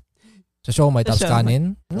 actually. Sa siomay, tapos siomay. kanin.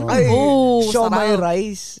 Ay, Oh, siomay sarap.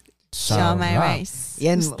 rice. Siomai Sarap. rice.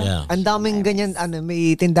 Yan, Yeah. ang daming ganyan,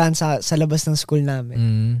 may tindahan sa labas ng school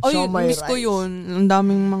namin. Oh, Siomay miss ko rice. yun. Ang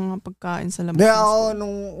daming mga pagkain sa labas. Hindi ng ako, school.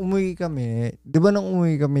 nung umuwi kami, di ba nung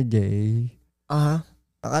umuwi kami, Jay, Aha.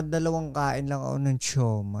 nakadalawang kain lang ako ng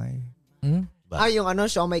siomay. Yung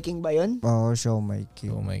siomay king ba yun? Oo, siomay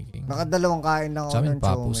king. Siomay king. Nakadalawang kain lang ako Sa amin, ng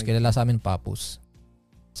papus. siomay. Kilala sa amin, papus.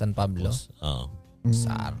 San Pablo. Oo.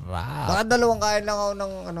 Sarap. Nakadalawang kain lang ako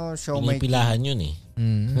ng siomay king. Pinipilahan yun eh.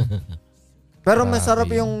 Pero Grabe. masarap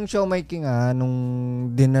yung siomai king nung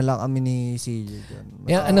dinala kami ni CJ dyan.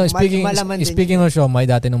 Yeah, malaman din speaking of siomai,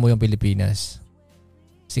 dati nung umuwi ang Pilipinas,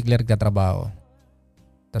 si Claire nagtatrabaho.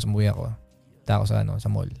 Tapos umuwi ako. Punta ako sa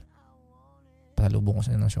mall. Pasalubong ko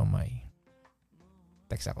sa ng siomai.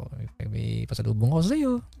 Text ako, may pasalubong ko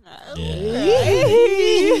sa'yo.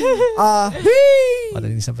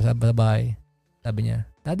 Patating sa bahay. Sabi niya,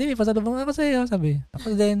 Daddy, may pasalubong ako sa'yo. Sabi,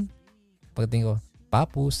 ako din. Pagdating ko,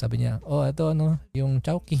 papus. Sabi niya, ito yung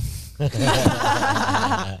chowking.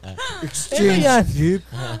 Exchange gift.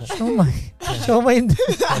 Siomay hindi.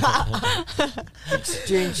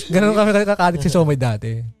 Exchange. Ganun kami kakadik sa siomay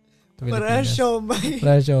dati. Para siomay.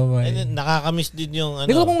 Nakakamiss din yung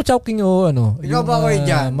Hindi ko kung chowking o Ikaw ba kayo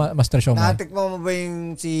dyan? Master siomay. Natikman mo ba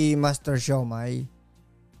yung si Master Siomay?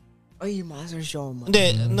 Ay, Master Siomay.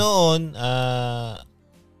 Hindi, noon,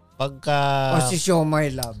 pagka... O si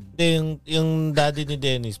Siomay Love? Hindi, yung daddy ni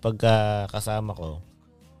Dennis, pagka kasama ko,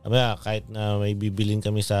 kahit na may bibilin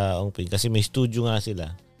kami sa Ongpin, kasi may studio nga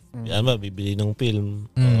sila. Bibili ng film,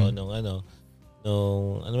 o nung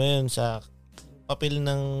sa papel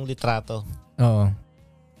ng litrato. Oo.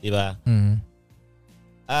 Diba?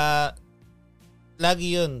 Lagi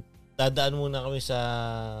yun, dadaan muna kami sa,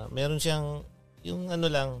 meron siyang, yung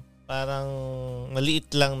parang maliit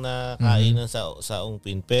lang na kainan sa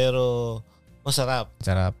Ongpin, pero masarap.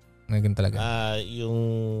 Sarap. Ngayon talaga. Yung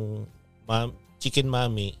chicken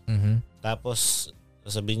mami, tapos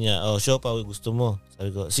sabi niya, siopaw, gusto mo?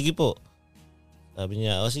 Sabi ko, sige po. Sabi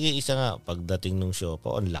niya, sige, isa nga. Pagdating ng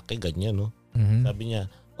siopaw, ang laki, ganyan, no? Sabi niya,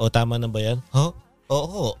 tama na ba yan?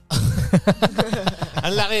 Oo.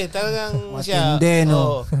 Ang laki, talagang matindi, siya.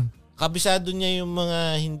 no? Kabisado niya yung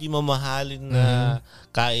mga hindi mamahalin na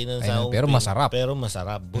kainan sa Ongpin. Pero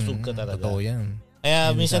masarap. Busog ka talaga. Totoo yan. Kaya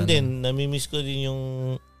minsan din, namimiss ko din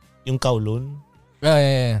yung kaulon.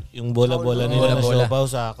 Yeah. Yung bola-bola nila na siopaw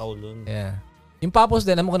sa kaulon. Yeah. Yung papos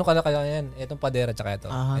din, alam mo kung ano kaya yan. Itong padera tsaka ito.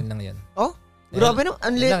 Yan lang yan. Grabe naman.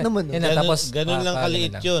 Ang liit naman. Ganun lang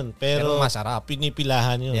kaliit yun. Pero masarap.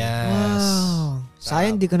 Pinipilahan yun. Yes. Wow.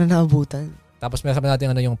 Sayang di ko na naabutan. Tapos may sabi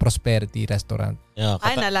natin yung Prosperity Restaurant.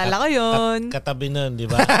 Ay, nalala ko yun. Katabi nun, di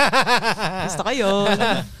ba? Gusto ko yun.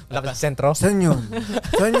 Malapit sa sentro. Saan yun?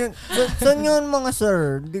 Saan yun mga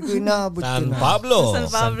sir? Di ko inaabot San yun. Pablo. San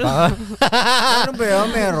Pablo. Ano ba yun?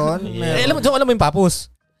 Meron? Alam mo yung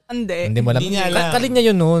papos? Hindi. Hindi mo alam. Hindi niya alam. Kalin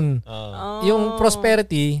niya yun noon. Oh. Yung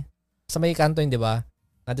Prosperity, sa may kanto yun, di ba?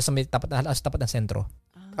 Nandun sa may tapat ng sentro.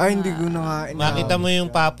 Ay, hindi ko na nga inaabot. Makita mo yung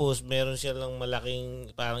papos, meron siya lang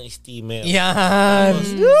malaking parang steamer. Yan!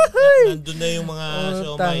 Nandun na yung mga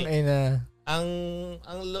siomay. Ang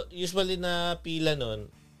usually na pila nun,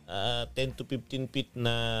 10 to 15 feet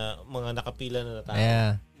na mga nakapila na tao.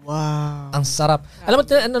 Yeah. Wow. Ang sarap. Alam mo,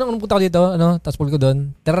 anong punta ko dito? Tapos puli ko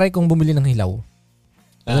doon. Try kong bumili ng hilaw.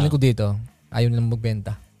 Alam ko dito. Ayaw nilang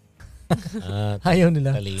magbenta. Ayaw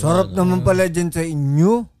nila. Sarap naman pala dyan sa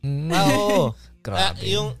inyo. Oo. Grabe.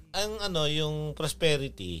 Yung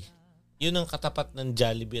Prosperity, yun ang katapat ng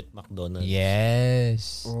Jollibee at McDonald's.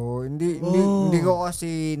 Yes. Hindi ko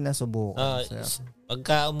kasi nasubukan.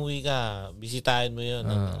 Pagka umuwi ka, bisitahin mo yun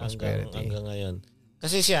hanggang ngayon.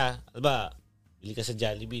 Kasi siya, diba, bili ka sa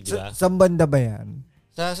Jollibee, di ba? Saan banda ba yan?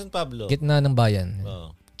 Sa San Pablo. Gitna ng bayan.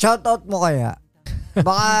 Shoutout mo kaya?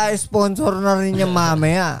 Baka sponsor na rin niya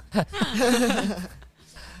mamaya.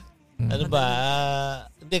 Ano ba?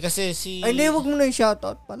 Hindi kasi si... Ay, hindi, wag mo na yung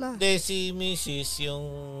shoutout pala. Hindi, si Mrs., yung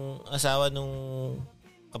asawa nung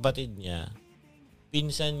kapatid niya,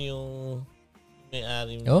 pinsan yung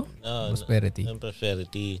may-ari Prosperity. ng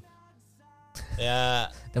Prosperity. Kaya...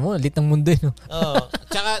 Tama mo, lit ng mundo yun.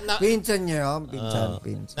 Tsaka... Pinsan niya yun. Pinsan.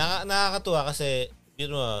 Nakakatuwa kasi,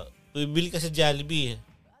 bibili ka sa Jollibee,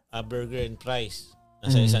 burger and fries.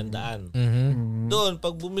 Nasa 100. Doon,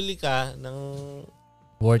 pag bumili ka ng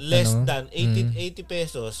worth less than 80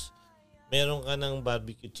 pesos, meron ka ng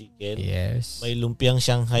barbecue chicken. Yes. May lumpiang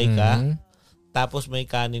Shanghai ka. Tapos may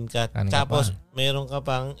kanin ka. Tapos meron ka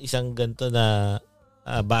pang isang ganto na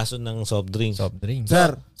baso ng soft drink.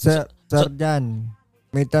 Sir, dyan.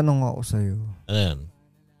 May tanong ako sa'yo. Ano yan?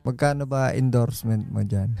 Magkano ba endorsement mo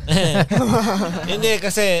dyan? Hindi,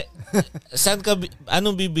 kasi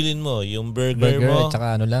anong bibilin mo? Yung burger mo?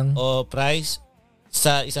 Tsaka ano lang? O price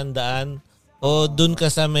sa 100? O dun ka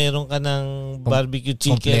sa meron ka ng barbecue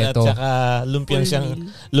chicken kompleto. at saka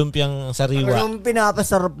lumpiang sariwa? Anong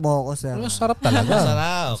pinapasarap mo ako, sir? Sarap talaga.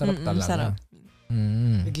 Sarap talaga. Sarap.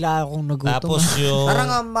 Bigla akong nagutom. Tapos yung... Parang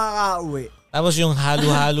nga makauwi. Tapos yung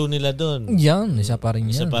halo-halo nila dun. Yan, isa pa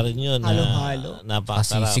rin yan. Isa pa rin yun. Halo-halo.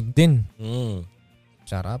 Napakasarap. Asisig din. Mm.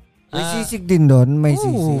 Sarap. May sisig din doon, may Oo.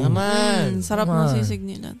 sisig. Naman. Sarap ng sisig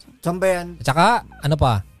nila. Saan ba yan? At saka, ano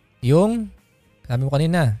pa? Yung, sabi mo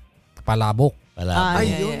kanina, palabok. Wala.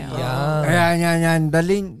 Ay, yeah, yun. yeah. Yan.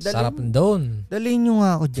 Sarap doon. Dalhin nyo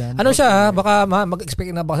nga ako dyan. Ano siya, baka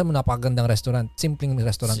mag-expect na baka mo napakagandang restaurant. Simpleng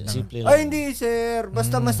restaurant lang. Simple lang. Ay, hindi, sir.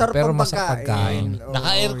 Basta masarap pero ang masarap pagkain. pagkain.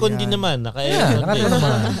 Naka-aircon din naman. Yeah, Naka-aircon din.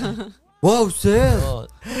 naman. Wow, sir. Oo.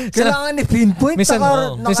 Kailangan ni pinpoint. Minsan,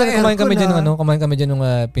 minsan kumain kami dyan na. kumain kami dyan nung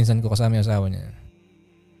pinsan ko kasama yung asawa niya.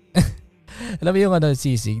 Alam mo yung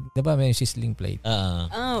sisig, di ba may sizzling plate?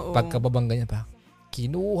 Oh, Pagkababangga niya pa,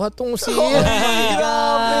 kinuha tong si... Oh my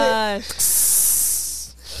gosh.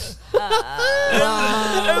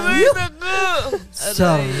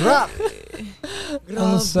 Sarap.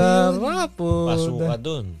 Ang sarap po. Pasuka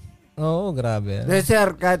dun. Oo, grabe. De,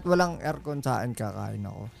 sir, kahit walang aircon saan kakain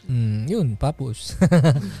ako. Yun, papus.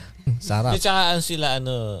 Sarap. At saka sila,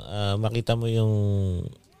 makita mo yung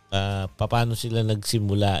paano sila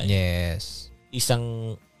nagsimula. Yes.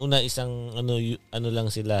 Isang ano lang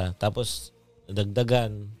sila. Tapos,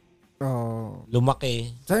 dagdagan. Oh.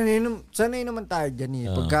 Lumaki. Sanay naman tayo dyan eh.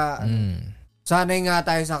 Pagka, sanay nga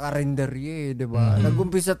tayo sa karinderya eh, di ba?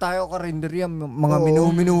 Nag-umpisa tayo karinderya, mga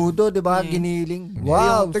minuto, di ba? Giniling.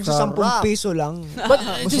 Wow, Tagsa 10 sarap. piso lang. But,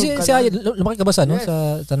 si lumaki ka ba sa, Yes.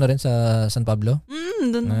 sa San Pablo?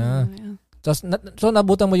 Doon. So,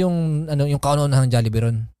 nabutan mo yung kaunahan ng Jollibee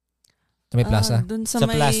ron? Sa may plaza? Doon sa Sa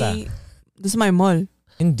may... plaza. Doon sa may mall.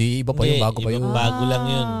 Hindi, iba pa yung bago pa ibang yung... bago lang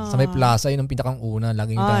yun. Sa may plaza, yun ang pinakang una.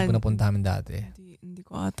 Laging pinapunta namin dati. Hindi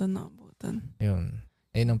ko ata naabutan. Yun.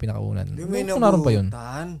 Ayun ang pinakaunan. Di may Naroon pa yun.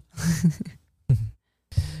 nabutan.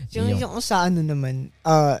 Yung sa ano naman,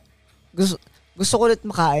 gusto ko ulit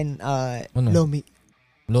makain, Ano? lomi.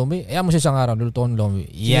 Lomi? Ayan mo siya isang araw. Lulutuan lomi.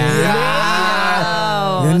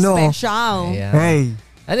 Wow! You know. Special. Ayan. Hey,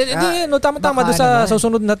 Tama-tama doon sa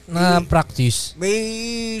susunod na practice.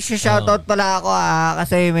 may shoutout pala ako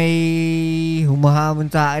kasi may humahamon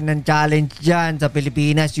sa akin ng challenge dyan sa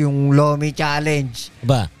Pilipinas, yung Lomi Challenge.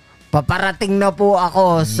 Ba? Paparating na po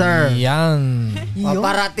ako, sir. Yan.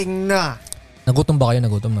 Paparating na. Nagutom ba kayo?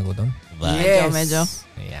 Nagutom? Ba? Yes. Medyo.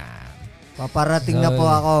 Ayan. Paparating na po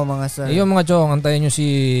ako, mga sir. Yung mga chong, antayin nyo si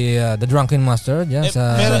The Drunken Master dyan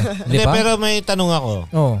sa Lipa. Pero may tanong ako.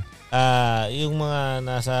 Oo. Yung mga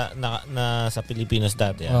nasa Pilipinas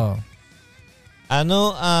dati. Oo.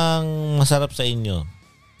 Ano ang masarap sa inyo?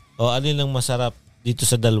 O ano lang masarap dito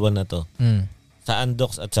sa dalawa na to? Sa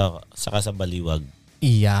Andox at saka sa Baliwag.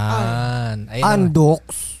 Iyan. Andox.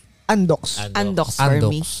 Andox for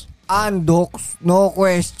me. Andox. No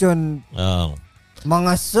question. Oo.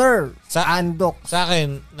 Mga sir. Sa Andox. Sa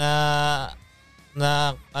akin na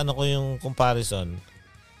ano ko yung comparison.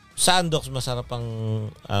 Sa Andox masarap ang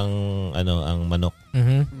manok.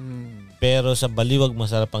 Pero sa Baliwag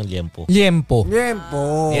masarap ang liempo. Liempo. Yes.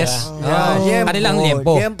 Yes. Liempo. Kanilang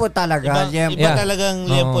liempo. Liempo talaga. Iba talagang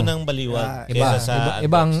liempo ng Baliwag kaysa sa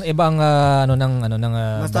ibang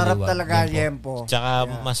masarap Baliwag, talaga liempo. Tsaka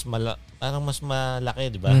parang mas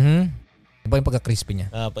malaki, di ba? Iba yung pagka-crispy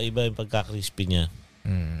niya. Iba yung pagka-crispy niya.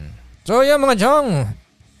 So, yan mga chong.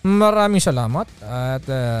 Maraming salamat. At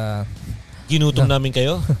Ginutom namin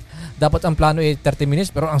kayo. dapat ang plano ay 30 minutes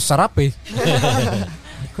pero ang sarap eh.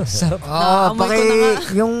 Sarap. Naamoy ko na nga.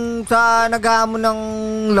 Yung sa nag-aamon ng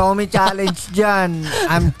Lomi Challenge dyan,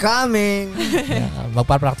 I'm coming.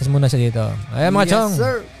 Magpa-practice muna siya dito. Ayan mga chong. Yes,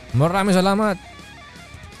 sir. Maraming salamat.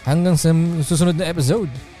 Hanggang sa susunod na episode.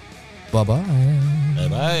 Bye-bye.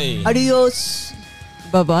 Bye-bye. Adios!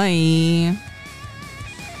 Bye-bye.